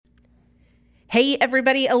Hey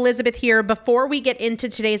everybody, Elizabeth here. Before we get into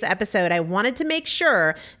today's episode, I wanted to make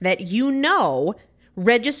sure that you know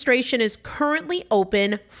registration is currently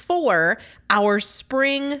open for our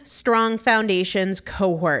Spring Strong Foundations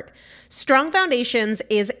cohort. Strong Foundations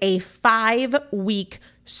is a 5-week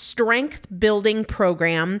strength building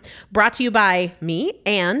program brought to you by me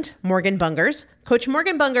and Morgan Bungers. Coach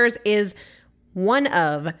Morgan Bungers is one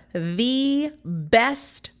of the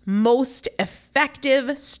best, most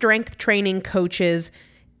effective strength training coaches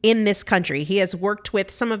in this country. He has worked with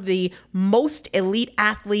some of the most elite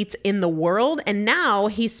athletes in the world, and now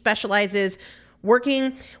he specializes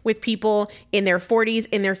working with people in their 40s,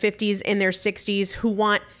 in their 50s, in their 60s who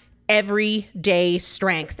want everyday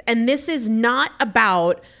strength. And this is not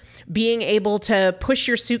about being able to push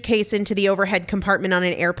your suitcase into the overhead compartment on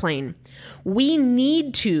an airplane. We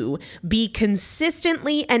need to be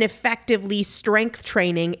consistently and effectively strength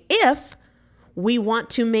training if we want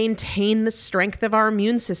to maintain the strength of our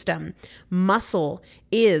immune system. Muscle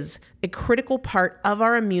is a critical part of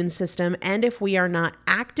our immune system, and if we are not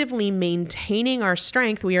actively maintaining our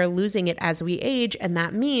strength, we are losing it as we age, and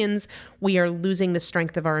that means we are losing the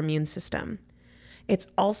strength of our immune system. It's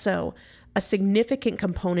also a significant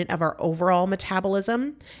component of our overall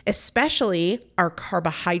metabolism, especially our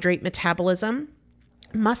carbohydrate metabolism.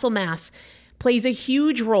 Muscle mass plays a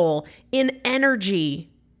huge role in energy,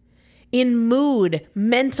 in mood,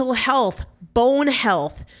 mental health, bone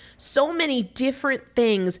health, so many different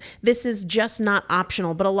things. This is just not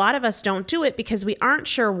optional, but a lot of us don't do it because we aren't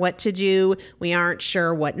sure what to do. We aren't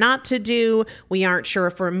sure what not to do. We aren't sure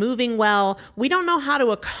if we're moving well. We don't know how to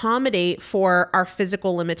accommodate for our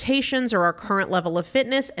physical limitations or our current level of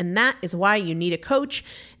fitness, and that is why you need a coach,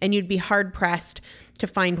 and you'd be hard-pressed to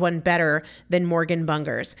find one better than Morgan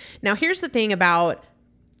Bungers. Now, here's the thing about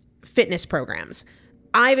fitness programs.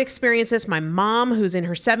 I've experienced this. My mom, who's in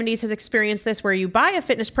her 70s, has experienced this, where you buy a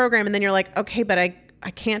fitness program and then you're like, okay, but I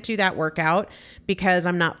can't do that workout because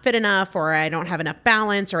I'm not fit enough, or I don't have enough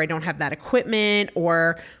balance, or I don't have that equipment,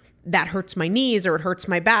 or that hurts my knees, or it hurts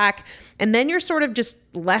my back. And then you're sort of just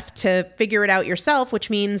left to figure it out yourself, which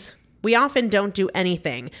means we often don't do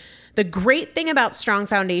anything. The great thing about Strong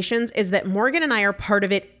Foundations is that Morgan and I are part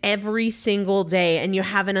of it every single day, and you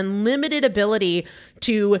have an unlimited ability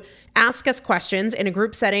to ask us questions in a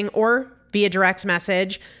group setting or via direct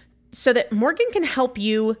message so that Morgan can help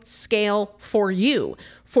you scale for you,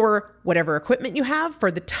 for whatever equipment you have, for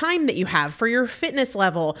the time that you have, for your fitness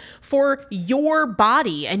level, for your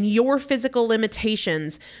body and your physical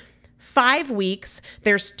limitations. 5 weeks,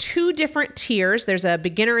 there's 2 different tiers. There's a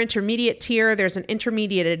beginner intermediate tier. There's an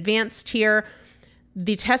intermediate advanced tier.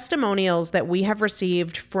 The testimonials that we have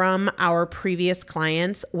received from our previous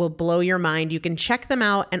clients will blow your mind. You can check them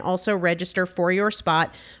out and also register for your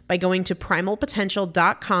spot by going to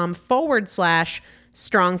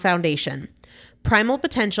primalpotential.com/strong foundation.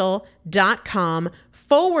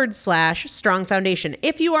 primalpotential.com/strong foundation.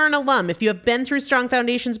 If you are an alum, if you have been through Strong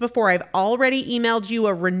Foundations before, I've already emailed you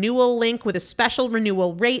a renewal link with a special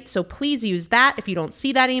renewal rate, so please use that. If you don't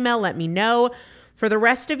see that email, let me know. For the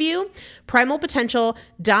rest of you,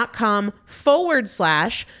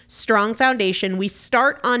 primalpotential.com/strong foundation. We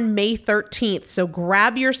start on May 13th, so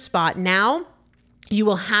grab your spot now. You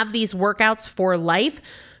will have these workouts for life.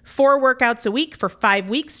 4 workouts a week for 5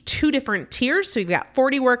 weeks, 2 different tiers. So you've got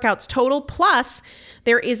 40 workouts total. Plus,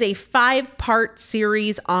 there is a 5-part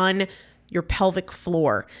series on your pelvic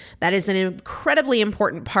floor. That is an incredibly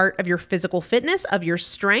important part of your physical fitness, of your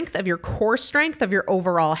strength, of your core strength, of your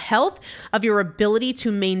overall health, of your ability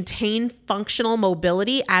to maintain functional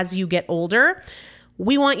mobility as you get older.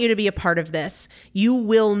 We want you to be a part of this. You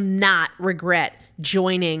will not regret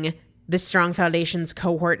joining the Strong Foundations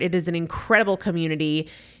cohort. It is an incredible community.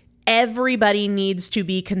 Everybody needs to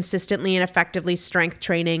be consistently and effectively strength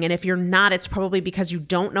training. And if you're not, it's probably because you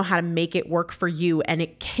don't know how to make it work for you. And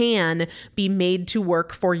it can be made to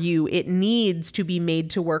work for you. It needs to be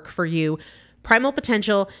made to work for you.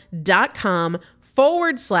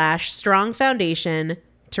 primalpotential.com/strong foundation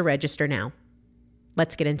to register now.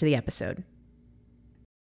 Let's get into the episode.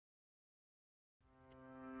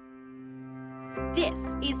 This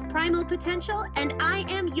is Primal Potential, and I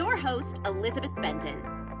am your host, Elizabeth Benton.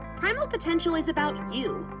 Primal Potential is about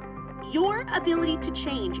you. Your ability to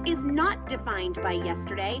change is not defined by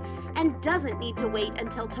yesterday and doesn't need to wait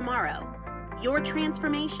until tomorrow. Your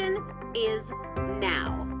transformation is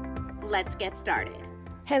now. Let's get started.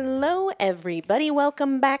 Hello, everybody.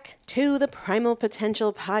 Welcome back to the Primal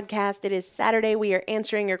Potential podcast. It is Saturday. We are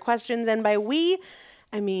answering your questions, and by we,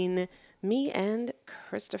 I mean me and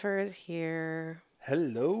Christopher is here.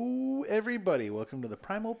 Hello, everybody. Welcome to the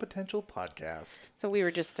Primal Potential podcast. So we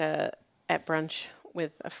were just at brunch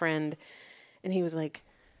with a friend, and he was like,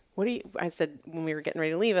 I said, when we were getting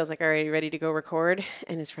ready to leave, I was like, all right, you ready to go record?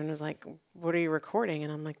 And his friend was like, what are you recording?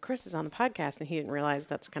 And I'm like, Chris is on the podcast. And he didn't realize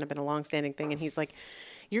that's kind of been a long-standing thing. And he's like,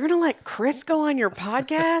 you're going to let Chris go on your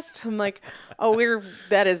podcast? I'm like, oh,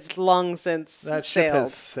 that is long since That sailed. ship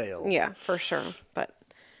has sailed. Yeah, for sure. But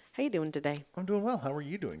how you doing today? I'm doing well. How are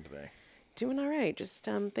you doing today? Doing all right. Just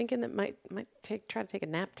thinking that might try to take a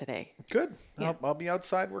nap today. Good. Yeah. I'll be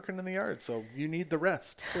outside working in the yard, so you need the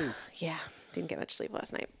rest, please. Yeah, didn't get much sleep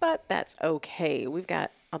last night, but that's okay. We've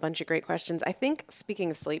got a bunch of great questions. I think, speaking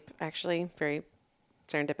of sleep, actually, very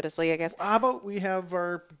serendipitously, I guess. How about we have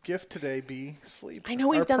our gift today be sleep? I know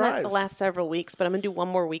we've our done that prize. the last several weeks, but I'm going to do one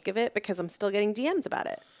more week of it because I'm still getting DMs about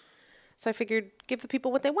it. So I figured give the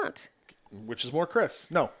people what they want. Which is more Chris.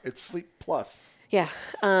 No, it's Sleep Plus. Yeah.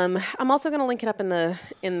 I'm also going to link it up in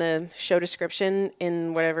the show description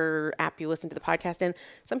in whatever app you listen to the podcast in.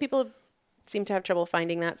 Some people seem to have trouble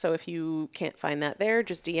finding that. So if you can't find that there,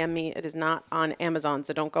 just DM me. It is not on Amazon.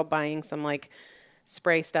 So don't go buying some like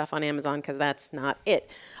spray stuff on Amazon because that's not it.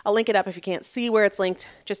 I'll link it up if you can't see where it's linked.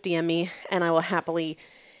 Just DM me and I will happily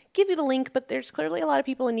give you the link. But there's clearly a lot of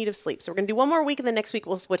people in need of sleep. So we're going to do one more week and then next week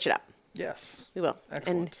we'll switch it up. Yes. We will.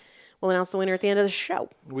 Excellent. And we'll announce the winner at the end of the show.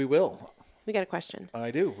 We will. We got a question. I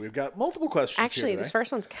do. We've got multiple questions Actually, here this today.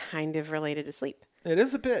 first one's kind of related to sleep. It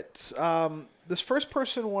is a bit. This first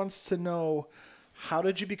person wants to know, how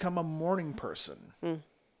did you become a morning person?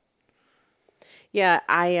 Yeah,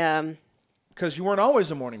 I Because you weren't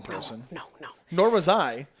always a morning person. no. Nor was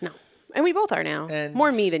I. No. And we both are now. And-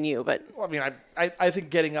 More me than you, but Well, I mean, I think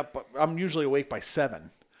getting up, I'm usually awake by 7.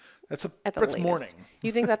 at the That's latest. morning.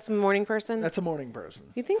 You think that's a morning person? That's a morning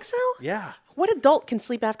person. You think so? Yeah. What adult can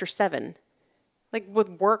sleep after 7? Like with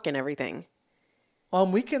work and everything.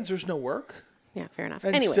 On weekends, there's no work. Yeah, fair enough.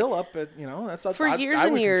 And Anyway, still up at, that's For years I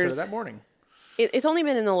and would years- consider that morning. it's only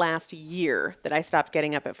been in the last year that I stopped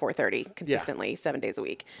getting up at 4:30 consistently, 7 days a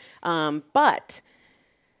week. But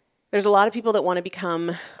there's a lot of people that want to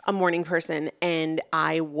become a morning person, and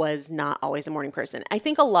I was not always a morning person. I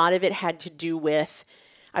think a lot of it had to do with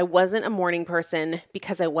I wasn't a morning person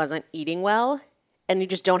because I wasn't eating well, and you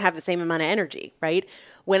just don't have the same amount of energy, right?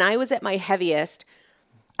 When I was at my heaviest,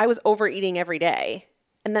 I was overeating every day,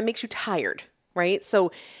 and that makes you tired, right?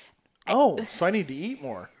 So So I need to eat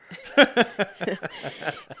more.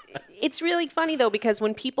 it's really funny though, because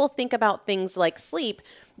when people think about things like sleep,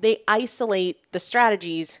 they isolate the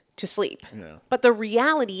strategies to sleep. Yeah. But the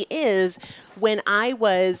reality is when I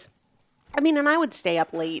would stay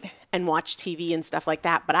up late and watch TV and stuff like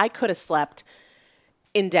that, but I could have slept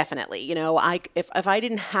indefinitely. If I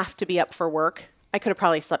didn't have to be up for work, I could have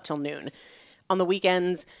probably slept till noon. On the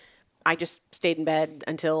weekends, I just stayed in bed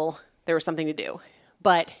until there was something to do.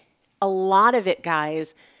 But a lot of it,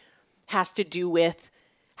 guys, has to do with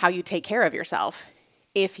how you take care of yourself.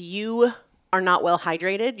 If you are not well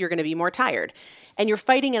hydrated, you're going to be more tired. And you're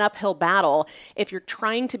fighting an uphill battle if you're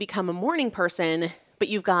trying to become a morning person, but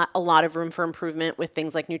you've got a lot of room for improvement with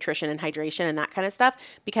things like nutrition and hydration and that kind of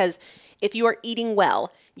stuff. Because if you are eating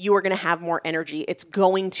well, you are going to have more energy. It's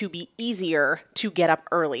going to be easier to get up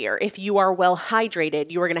earlier. If you are well hydrated,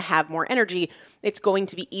 you are going to have more energy. It's going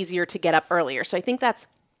to be easier to get up earlier. So I think that's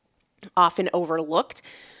often overlooked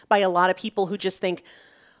by a lot of people who just think,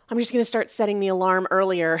 I'm just going to start setting the alarm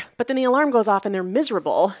earlier. But then the alarm goes off and they're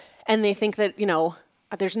miserable and they think that,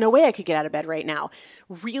 there's no way I could get out of bed right now.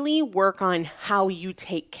 Really work on how you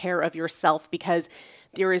take care of yourself because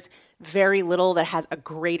there is very little that has a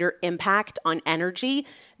greater impact on energy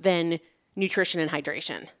than nutrition and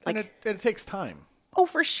hydration. And it takes time. Oh,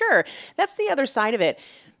 for sure. That's the other side of it.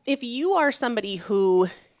 If you are somebody who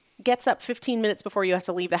gets up 15 minutes before you have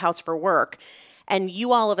to leave the house for work and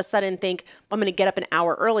you all of a sudden think, I'm going to get up an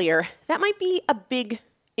hour earlier, that might be a big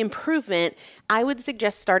improvement. I would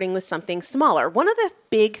suggest starting with something smaller. One of the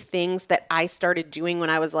big things that I started doing when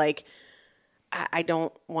I was like, I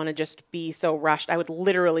don't want to just be so rushed. I would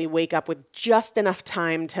literally wake up with just enough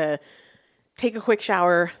time to take a quick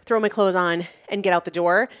shower, throw my clothes on, and get out the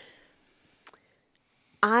door.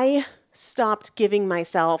 I stopped giving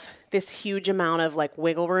myself this huge amount of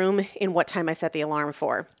wiggle room in what time I set the alarm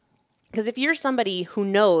for. Because if you're somebody who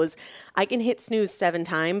knows I can hit snooze 7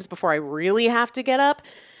 times before I really have to get up,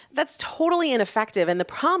 that's totally ineffective. And the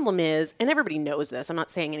problem is, and everybody knows this, I'm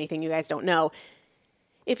not saying anything you guys don't know,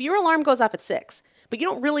 if your alarm goes off at 6, but you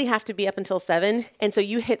don't really have to be up until 7, and so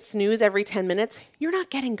you hit snooze every 10 minutes, you're not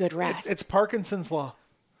getting good rest. It's Parkinson's law.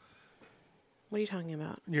 What are you talking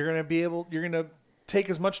about? You're going to take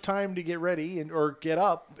as much time to get ready or get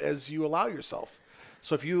up as you allow yourself.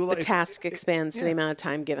 So if you the task expands to the amount of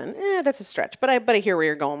time given. That's a stretch, but I hear where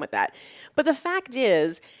you're going with that. But the fact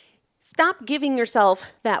is, stop giving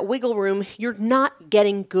yourself that wiggle room. You're not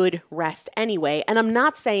getting good rest anyway. And I'm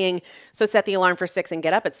not saying, so set the alarm for 6 and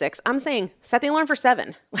get up at 6. I'm saying set the alarm for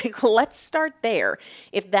 7. Like, let's start there.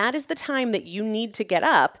 If that is the time that you need to get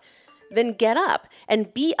up, then get up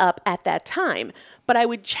and be up at that time. But I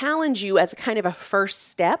would challenge you as a kind of a first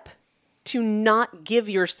step to not give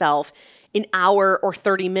yourself an hour or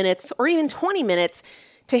 30 minutes or even 20 minutes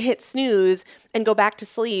to hit snooze and go back to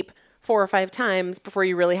sleep 4 or 5 times before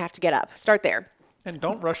you really have to get up. Start there. And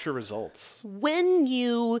don't rush your results. When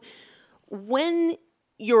you're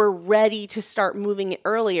ready to start moving it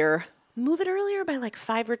earlier, move it earlier by like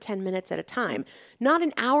 5 or 10 minutes at a time, not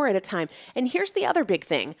an hour at a time. And here's the other big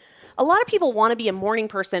thing. A lot of people want to be a morning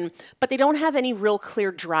person, but they don't have any real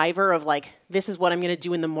clear driver of like, this is what I'm going to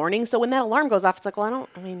do in the morning. So when that alarm goes off, it's like, well,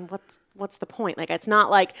 what's the point? Like, it's not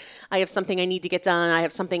like I have something I need to get done. I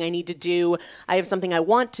have something I need to do. I have something I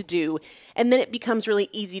want to do. And then it becomes really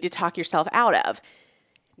easy to talk yourself out of.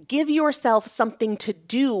 Give yourself something to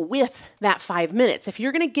do with that 5 minutes. If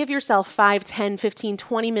you're going to give yourself 5, 10, 15,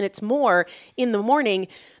 20 minutes more in the morning,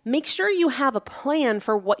 make sure you have a plan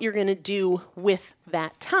for what you're going to do with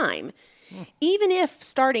that time. Even if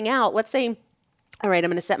starting out, let's say, all right, I'm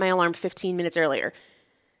going to set my alarm 15 minutes earlier.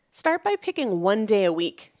 Start by picking one day a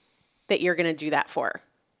week that you're going to do that for,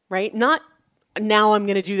 right? Not now I'm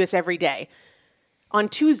going to do this every day. On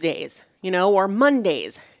Tuesdays, or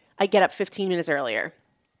Mondays, I get up 15 minutes earlier.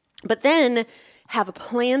 But then have a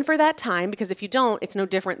plan for that time, because if you don't, it's no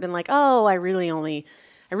different than like, oh, I really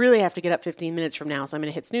have to get up 15 minutes from now, so I'm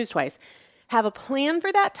going to hit snooze twice. Have a plan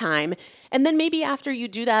for that time, and then maybe after you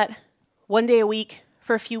do that one day a week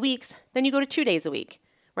for a few weeks, then you go to 2 days a week,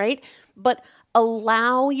 right? But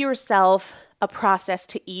allow yourself a process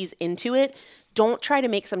to ease into it. Don't try to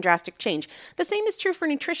make some drastic change. The same is true for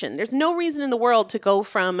nutrition. There's no reason in the world to go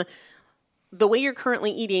from the way you're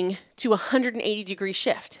currently eating to a 180-degree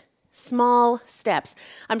shift. Small steps.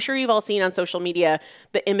 I'm sure you've all seen on social media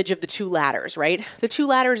the image of the 2 ladders, right? The 2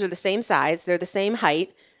 ladders are the same size, they're the same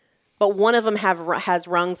height, but one of them has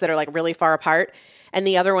rungs that are like really far apart, and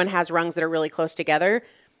the other one has rungs that are really close together.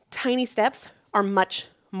 Tiny steps are much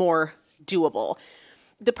more doable.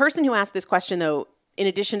 The person who asked this question, though, in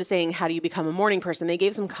addition to saying, how do you become a morning person, they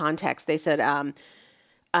gave some context. They said,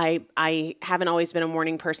 I haven't always been a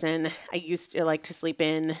morning person. I used to like to sleep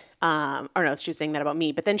in, or no, she was saying that about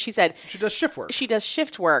me. But then she said, she does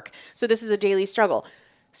shift work. So this is a daily struggle.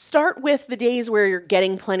 Start with the days where you're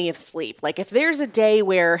getting plenty of sleep. Like if there's a day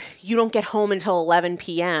where you don't get home until 11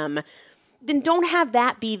 p.m., then don't have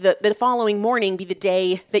that be the following morning be the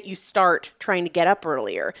day that you start trying to get up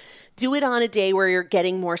earlier. Do it on a day where you're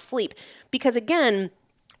getting more sleep. Because again,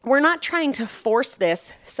 we're not trying to force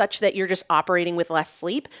this such that you're just operating with less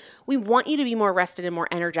sleep. We want you to be more rested and more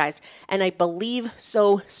energized. And I believe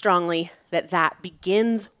so strongly that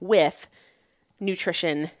begins with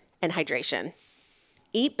nutrition and hydration.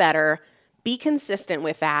 Eat better. Be consistent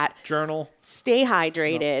with that. Journal. Stay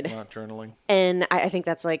hydrated. No, not journaling. And I think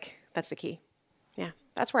that's the key. Yeah,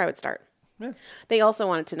 that's where I would start. Yeah. They also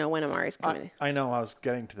wanted to know when Amari's coming. I know. I was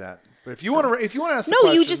getting to that. But if you want to ask the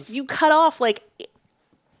questions. you cut off like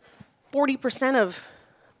 40% of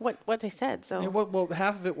what they said. So well,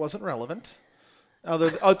 half of it wasn't relevant. To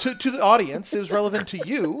the audience, it was relevant to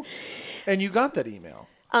you, and you got that email.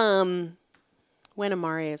 When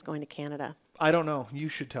Amari is going to Canada. I don't know. You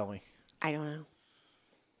should tell me. I don't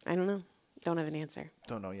know. Don't have an answer.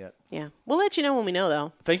 Don't know yet. Yeah. We'll let you know when we know,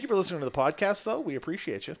 though. Thank you for listening to the podcast, though. We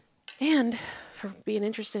appreciate you. And for being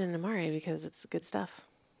interested in Amari, because it's good stuff.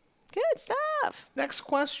 Good stuff. Next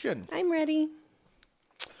question. I'm ready.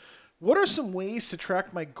 What are some ways to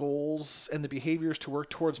track my goals and the behaviors to work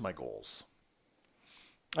towards my goals?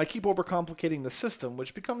 I keep overcomplicating the system,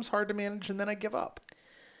 which becomes hard to manage, and then I give up.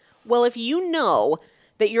 Well, if you know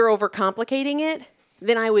that you're overcomplicating it,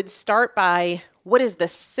 then I would start by what is the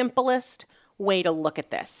simplest way to look at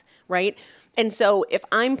this, right? And so if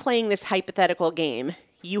I'm playing this hypothetical game,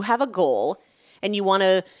 you have a goal and you want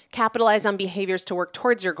to capitalize on behaviors to work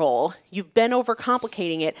towards your goal, you've been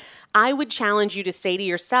overcomplicating it, I would challenge you to say to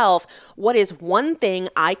yourself, what is one thing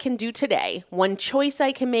I can do today, one choice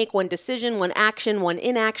I can make, one decision, one action, one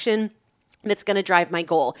inaction that's going to drive my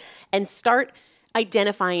goal? And start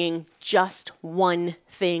identifying just one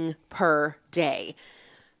thing per day.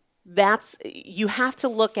 You have to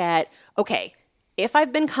look at, okay, if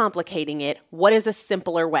I've been complicating it, what is a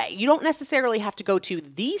simpler way? You don't necessarily have to go to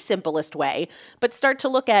the simplest way, but start to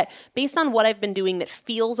look at, based on what I've been doing that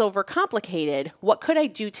feels overcomplicated, what could I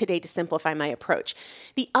do today to simplify my approach?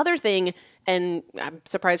 The other thing, and I'm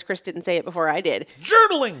surprised Chris didn't say it before I did.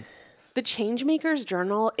 Journaling. The Changemakers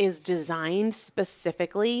Journal is designed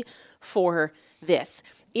specifically for this.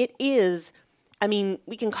 It is, I mean,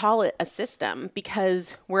 we can call it a system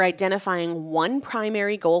because we're identifying one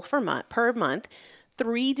primary goal per month,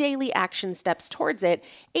 3 daily action steps towards it,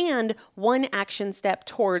 and 1 action step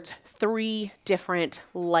towards 3 different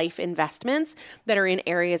life investments that are in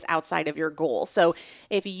areas outside of your goal. So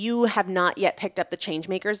if you have not yet picked up the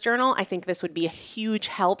Changemakers Journal, I think this would be a huge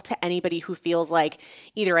help to anybody who feels like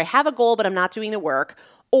either I have a goal, but I'm not doing the work,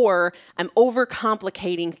 or I'm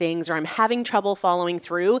overcomplicating things, or I'm having trouble following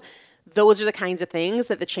through. Those are the kinds of things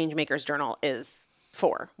that the Changemakers Journal is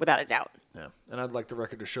for, without a doubt. Yeah, and I'd like the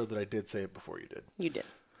record to show that I did say it before you did. You did.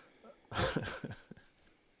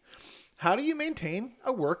 How do you maintain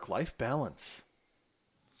a work-life balance?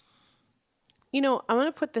 You know, I want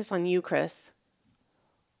to put this on you, Chris.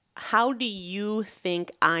 How do you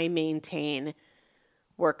think I maintain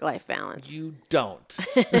work-life balance? You don't.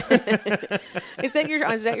 Is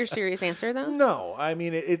that your serious answer, though? No, I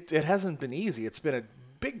mean, it hasn't been easy. It's been a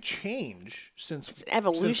big change since, It's an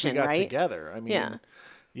evolution, since we got right? together. I mean, Yeah.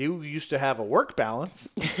 You used to have a work balance.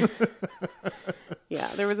 Yeah,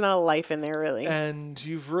 there was not a life in there, really. And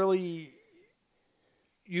you've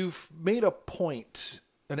made a point,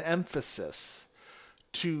 an emphasis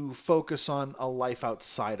to focus on a life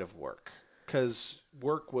outside of work, because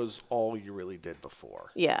work was all you really did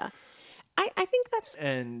before. Yeah. I think that's...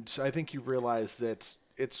 And I think you realize that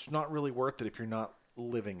it's not really worth it if you're not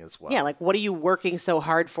living as well. Yeah, like what are you working so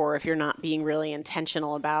hard for if you're not being really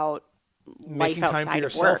intentional about Making life time outside for of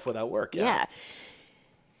yourself work? without work. Yeah.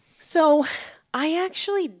 So I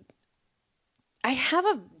have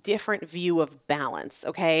a different view of balance,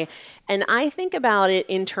 okay? And I think about it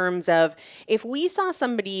in terms of if we saw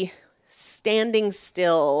somebody standing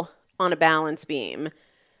still on a balance beam,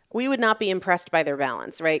 we would not be impressed by their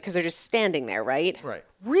balance, right? Because they're just standing there, right? Right.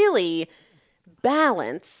 Really,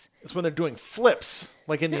 balance It's when they're doing flips,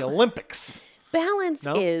 like in the Olympics. Balance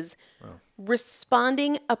No? is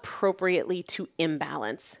responding appropriately to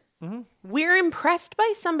imbalance. We're impressed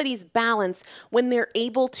by somebody's balance when they're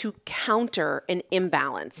able to counter an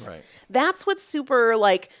imbalance. Right. That's what's super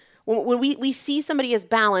like when we see somebody as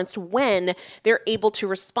balanced when they're able to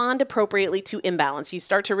respond appropriately to imbalance. You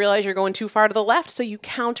start to realize you're going too far to the left, so you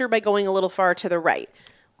counter by going a little far to the right.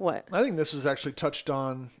 What? I think this was actually touched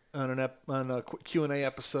on a Q&A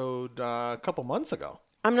episode a couple months ago.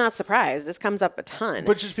 I'm not surprised. This comes up a ton.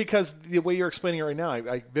 But just because the way you're explaining it right now,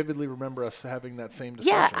 I vividly remember us having that same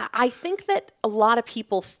discussion. Yeah, I think that a lot of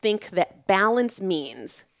people think that balance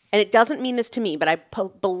means, and it doesn't mean this to me, but I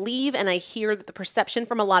believe and I hear that the perception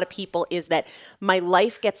from a lot of people is that my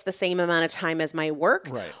life gets the same amount of time as my work,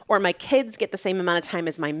 Right. or my kids get the same amount of time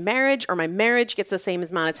as my marriage, or my marriage gets the same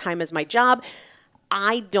amount of time as my job.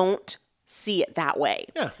 I don't see it that way.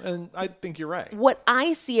 Yeah, and I think you're right. What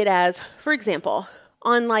I see it as, for example,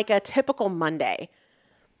 on like a typical Monday,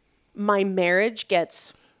 my marriage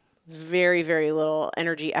gets very, very little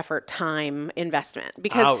energy, effort, time investment.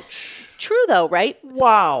 Because Ouch. true though, right?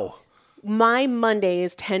 Wow. My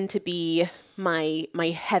Mondays tend to be my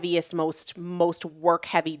heaviest, most work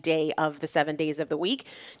heavy day of the 7 days of the week,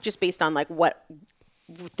 just based on like what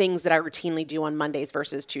things that I routinely do on Mondays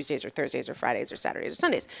versus Tuesdays or Thursdays or Fridays or Saturdays or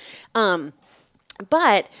Sundays.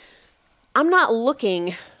 But I'm not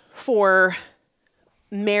looking for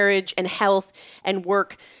marriage and health and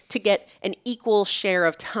work to get an equal share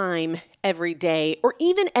of time every day or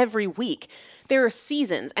even every week. There are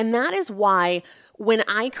seasons. And that is why when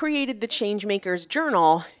I created the Changemakers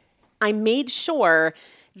Journal, I made sure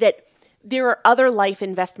that there are other life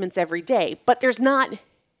investments every day, but there's not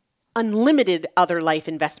unlimited other life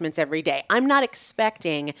investments every day. I'm not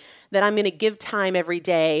expecting that I'm going to give time every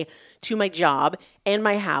day to my job and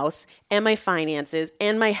my house and my finances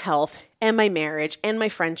and my health and my marriage and my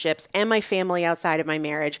friendships and my family outside of my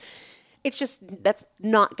marriage. It's just, that's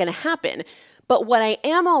not going to happen. But what I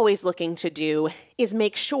am always looking to do is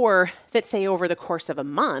make sure that, say, over the course of a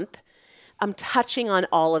month, I'm touching on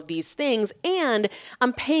all of these things and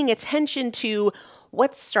I'm paying attention to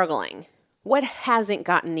what's struggling. What hasn't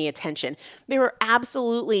gotten the attention? There are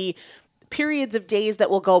absolutely periods of days that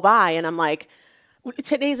will go by and I'm like,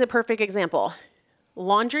 today's a perfect example.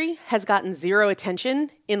 Laundry has gotten zero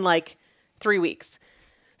attention in like 3 weeks.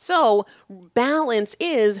 So balance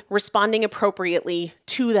is responding appropriately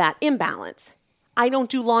to that imbalance. I don't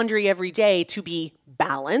do laundry every day to be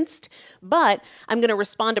balanced, but I'm going to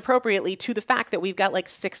respond appropriately to the fact that we've got like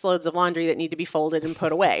 6 loads of laundry that need to be folded and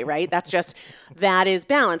put away, right? That is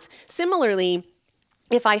balance. Similarly,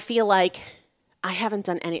 if I feel like I haven't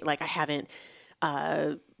done any, like I haven't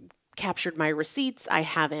captured my receipts, I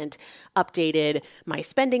haven't updated my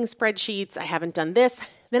spending spreadsheets, I haven't done this,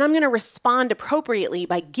 then I'm going to respond appropriately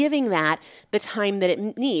by giving that the time that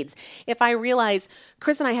it needs. If I realize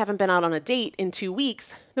Chris and I haven't been out on a date in 2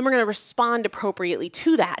 weeks, then we're going to respond appropriately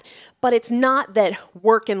to that. But it's not that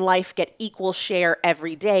work and life get equal share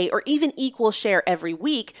every day or even equal share every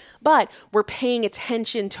week, but we're paying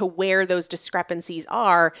attention to where those discrepancies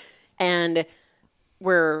are and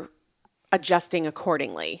we're adjusting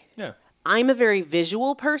accordingly. Yeah. I'm a very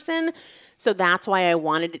visual person, so that's why I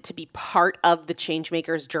wanted it to be part of the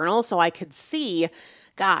Changemakers journal so I could see,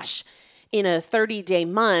 gosh, in a 30-day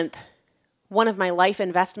month, one of my life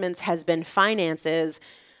investments has been finances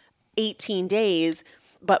 18 days,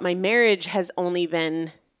 but my marriage has only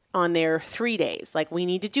been on there 3 days. Like, we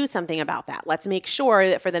need to do something about that. Let's make sure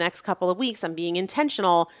that for the next couple of weeks, I'm being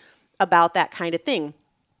intentional about that kind of thing.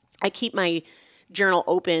 I keep my journal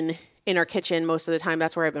open in our kitchen most of the time.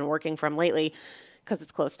 That's where I've been working from lately because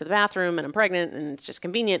it's close to the bathroom and I'm pregnant and it's just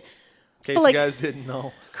convenient. In case you guys didn't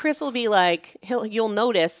know. Chris will be like, you'll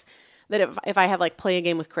notice that if I have like play a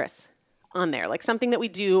game with Chris on there, like something that we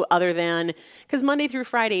do other than, because Monday through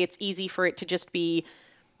Friday, it's easy for it to just be,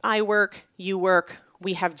 I work, you work,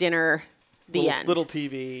 we have dinner, end. Little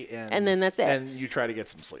TV and then that's it. And you try to get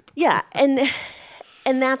some sleep. Yeah. And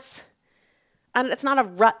that's, it's not a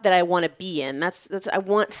rut that I want to be in. I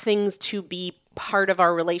want things to be part of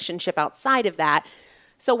our relationship outside of that.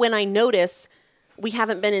 So when I notice we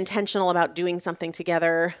haven't been intentional about doing something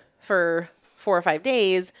together for 4 or 5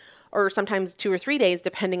 days, or sometimes 2 or 3 days,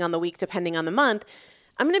 depending on the week, depending on the month,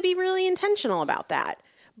 I'm going to be really intentional about that.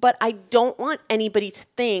 But I don't want anybody to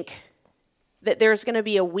think that there's going to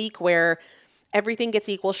be a week where everything gets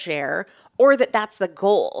equal share or that that's the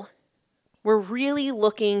goal. We're really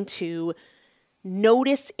looking to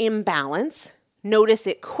notice imbalance, notice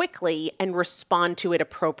it quickly, and respond to it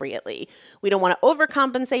appropriately. We don't want to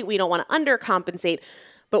overcompensate. We don't want to undercompensate.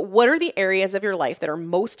 But what are the areas of your life that are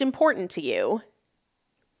most important to you?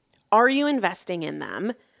 Are you investing in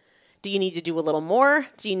them? Do you need to do a little more?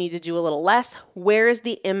 Do you need to do a little less? Where is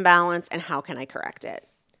the imbalance and how can I correct it?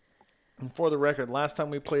 And for the record, last time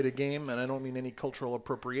we played a game, and I don't mean any cultural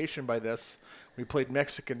appropriation by this, we played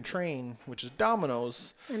Mexican Train, which is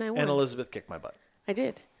dominoes, and Elizabeth kicked my butt. I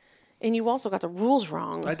did. And you also got the rules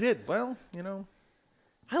wrong. I did. Well,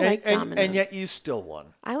 I like dominoes. And yet you still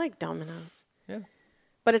won. I like dominoes. Yeah.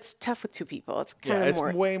 But it's tough with 2 people. It's kind of more.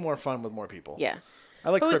 It's way more fun with more people. Yeah.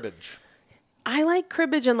 I like cribbage. I like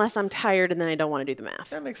cribbage unless I'm tired and then I don't want to do the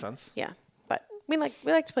math. That makes sense. Yeah. But we like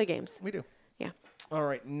to play games. We do. Yeah. All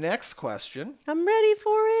right. Next question. I'm ready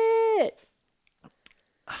for it.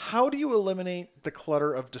 How do you eliminate the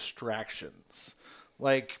clutter of distractions?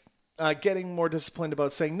 Like getting more disciplined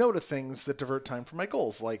about saying no to things that divert time from my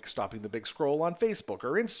goals, like stopping the big scroll on Facebook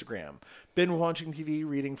or Instagram, binge watching TV,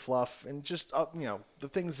 reading fluff, and just, the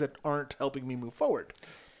things that aren't helping me move forward.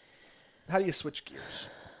 How do you switch gears?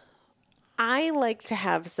 I like to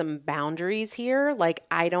have some boundaries here. Like,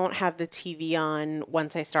 I don't have the TV on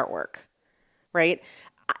once I start work, right?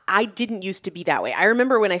 I didn't used to be that way. I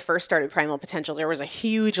remember when I first started Primal Potential, there was a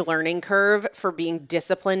huge learning curve for being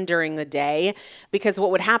disciplined during the day, because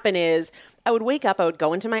what would happen is I would wake up, I would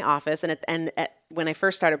go into my office, and when I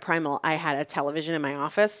first started Primal, I had a television in my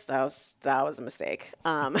office. That was a mistake.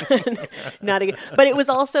 Not again. But it was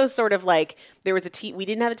also sort of like there was we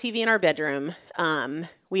didn't have a TV in our bedroom.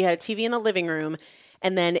 We had a TV in the living room.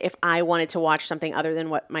 And then if I wanted to watch something other than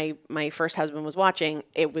what my first husband was watching,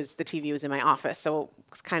 the TV was in my office. So it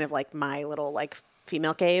was kind of like my little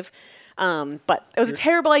female cave. But it was a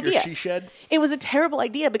terrible idea. Your she shed? It was a terrible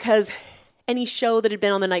idea because any show that had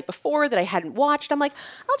been on the night before that I hadn't watched, I'm like,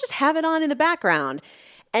 I'll just have it on in the background.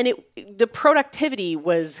 And the productivity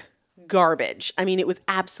was garbage. I mean, it was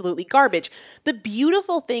absolutely garbage. The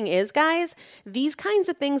beautiful thing is, guys, these kinds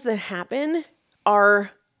of things that happen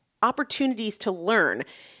are opportunities to learn.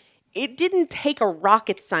 It didn't take a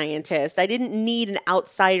rocket scientist. I didn't need an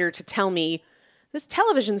outsider to tell me this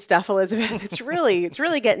television stuff, Elizabeth, it's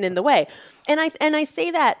really getting in the way. And I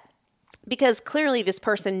say that because clearly this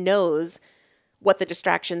person knows what the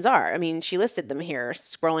distractions are. I mean, she listed them here: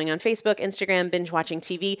 scrolling on Facebook, Instagram, binge watching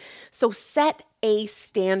TV. So set a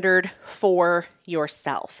standard for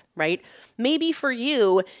yourself, right? Maybe for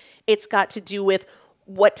you, it's got to do with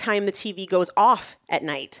what time the TV goes off at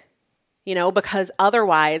night. because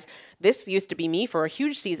otherwise, this used to be me for a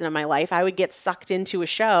huge season of my life. I would get sucked into a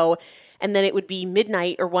show and then it would be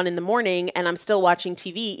midnight or 1 a.m. and I'm still watching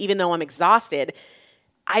TV, even though I'm exhausted.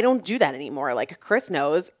 I don't do that anymore. Like Chris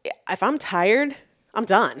knows, if I'm tired, I'm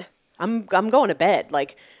done. I'm going to bed.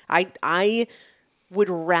 Like I would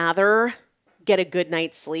rather get a good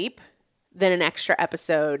night's sleep than an extra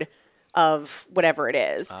episode of whatever it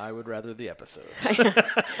is. I would rather the episode.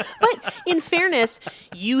 But in fairness,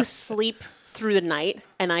 you sleep through the night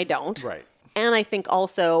and I don't. Right. And I think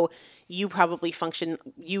also you probably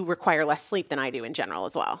you require less sleep than I do in general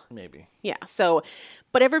as well. Maybe. Yeah. So,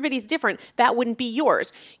 but everybody's different. That wouldn't be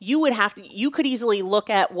yours. You could easily look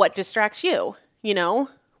at what distracts you,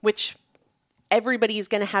 which everybody's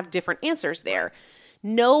going to have different answers there.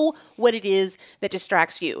 Know what it is that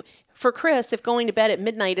distracts you. For Chris, if going to bed at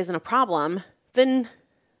midnight isn't a problem, then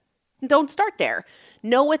don't start there.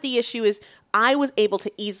 Know what the issue is. I was able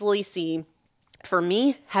to easily see, for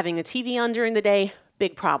me, having the TV on during the day,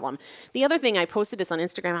 big problem. The other thing, I posted this on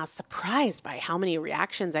Instagram. I was surprised by how many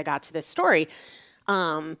reactions I got to this story.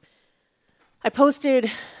 I posted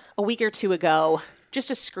a week or two ago just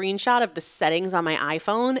a screenshot of the settings on my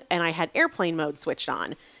iPhone, and I had airplane mode switched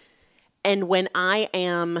on. And when I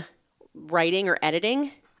am writing or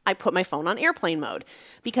editing, I put my phone on airplane mode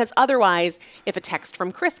because otherwise, if a text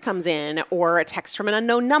from Chris comes in or a text from an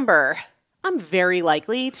unknown number, I'm very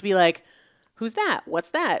likely to be like, who's that? What's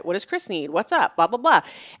that? What does Chris need? What's up? Blah, blah, blah.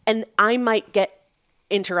 And I might get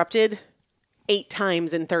interrupted 8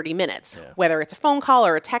 times in 30 minutes, whether it's a phone call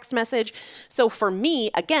or a text message. So for me,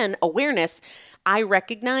 again, awareness, I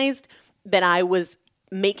recognized that I was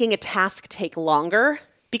making a task take longer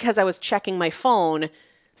because I was checking my phone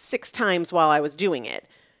 6 times while I was doing it.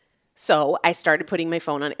 So I started putting my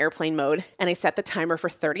phone on airplane mode and I set the timer for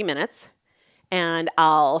 30 minutes and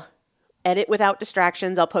I'll edit without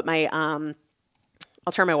distractions. I'll turn my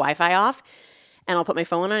Wi-Fi off and I'll put my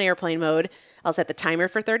phone on airplane mode. I'll set the timer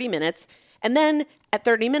for 30 minutes. And then at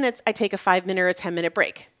 30 minutes, I take a 5-minute or 10-minute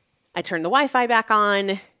break. I turn the Wi-Fi back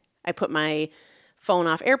on. I put my phone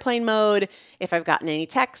off airplane mode. If I've gotten any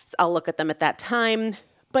texts, I'll look at them at that time.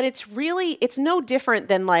 But it's no different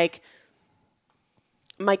than like,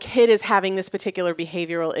 my kid is having this particular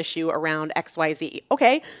behavioral issue around XYZ.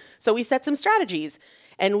 Okay, so we set some strategies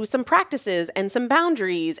and some practices and some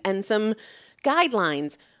boundaries and some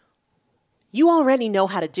guidelines. You already know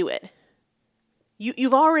how to do it.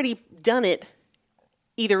 You've already done it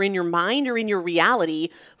either in your mind or in your reality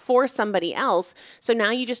for somebody else. So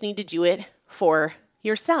now you just need to do it for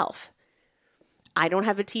yourself. I don't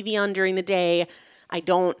have a TV on during the day. I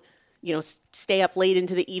don't, stay up late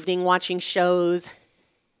into the evening watching shows.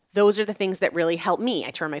 Those are the things that really help me.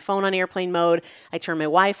 I turn my phone on airplane mode. I turn my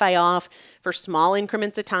Wi-Fi off for small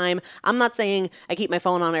increments of time. I'm not saying I keep my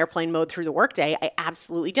phone on airplane mode through the workday. I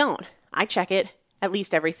absolutely don't. I check it at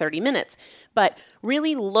least every 30 minutes. But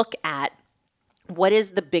really look at what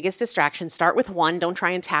is the biggest distraction. Start with one. Don't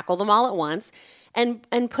try and tackle them all at once. And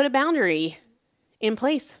put a boundary in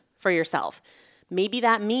place for yourself. Maybe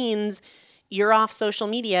that means you're off social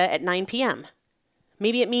media at 9 p.m.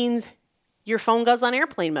 Maybe it means your phone goes on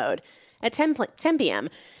airplane mode at 10 p.m.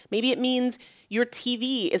 Maybe it means your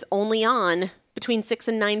TV is only on between 6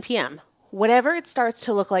 and 9 p.m. Whatever it starts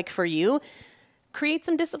to look like for you, create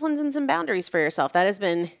some disciplines and some boundaries for yourself. That has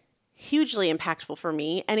been hugely impactful for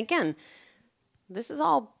me. And again, this is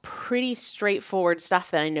all pretty straightforward stuff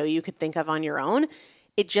that I know you could think of on your own.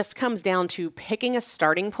 It just comes down to picking a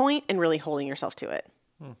starting point and really holding yourself to it.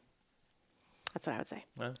 That's what I would say.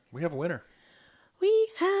 Well, we have a winner. We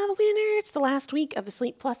have a winner. It's the last week of the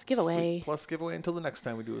Sleep Plus giveaway. Sleep Plus giveaway until the next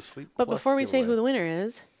time we do a Sleep But Plus before we giveaway. say who the winner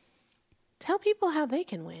is, tell people how they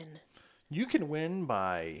can win. You can win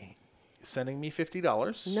by sending me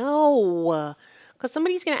 $50. No, because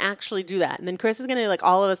somebody's going to actually do that. And then Chris is going to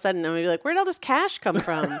all of a sudden, I'm going to be like, where'd all this cash come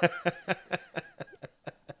from?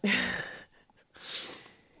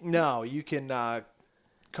 No, you can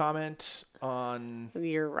comment on...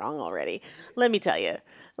 You're wrong already. Let me tell you.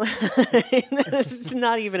 It's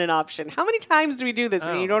not even an option. How many times do we do this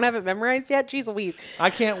and you don't have it memorized yet? Jeez Louise. I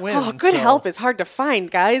can't win. Oh, good help is hard to find,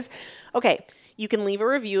 guys. Okay, you can leave a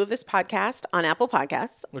review of this podcast on Apple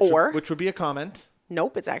Podcasts which would be a comment.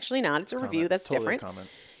 Nope, it's actually not. It's a review. That's totally different. A comment.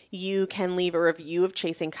 You can leave a review of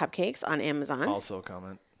Chasing Cupcakes on Amazon. Also a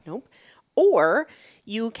comment. Nope. Or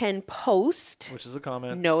you can post. Which is a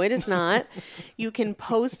comment. No, it is not. You can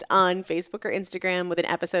post on Facebook or Instagram with an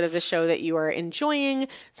episode of the show that you are enjoying,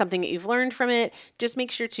 something that you've learned from it. Just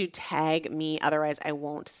make sure to tag me. Otherwise, I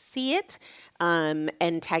won't see it. And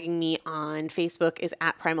tagging me on Facebook is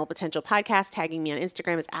 @Primal Potential Podcast. Tagging me on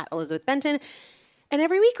Instagram is @Elizabeth Benton. And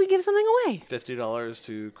every week we give something away. $50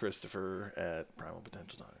 to Christopher at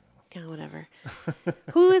primalpotential.com. Yeah, whatever.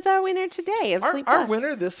 Who is our winner today of Sleep Our Plus?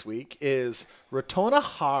 winner this week is Ratona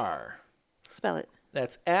Har. Spell it.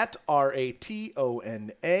 That's at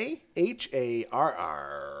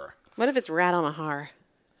RATONAHARR. What if it's rat on a har?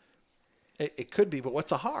 It could be, but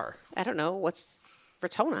what's a har? I don't know. What's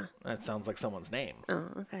Ratona? That sounds like someone's name. Oh,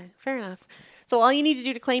 okay. Fair enough. So all you need to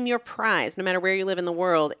do to claim your prize, no matter where you live in the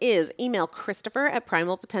world, is email Christopher at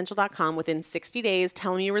primalpotential.com within 60 days.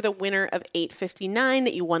 Tell him you were the winner of 859,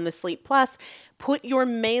 that you won the Sleep Plus. Put your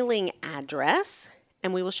mailing address,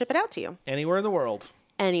 and we will ship it out to you. Anywhere in the world.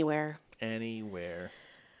 Anywhere. Anywhere.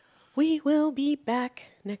 We will be back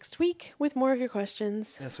next week with more of your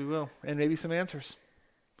questions. Yes, we will. And maybe some answers.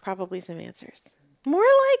 Probably some answers. More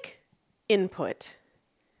like input.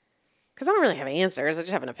 Because I don't really have answers. I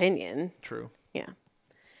just have an opinion. True. Yeah.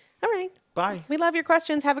 All right. Bye. We love your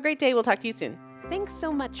questions. Have a great day. We'll talk to you soon. Thanks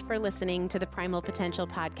so much for listening to the Primal Potential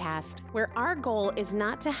podcast, where our goal is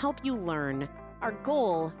not to help you learn. Our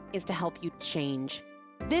goal is to help you change.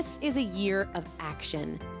 This is a year of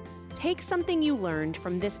action. Take something you learned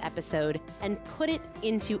from this episode and put it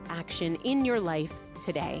into action in your life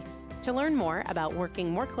today. To learn more about working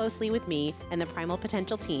more closely with me and the Primal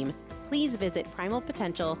Potential team, please visit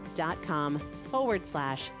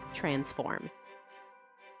primalpotential.com/transform.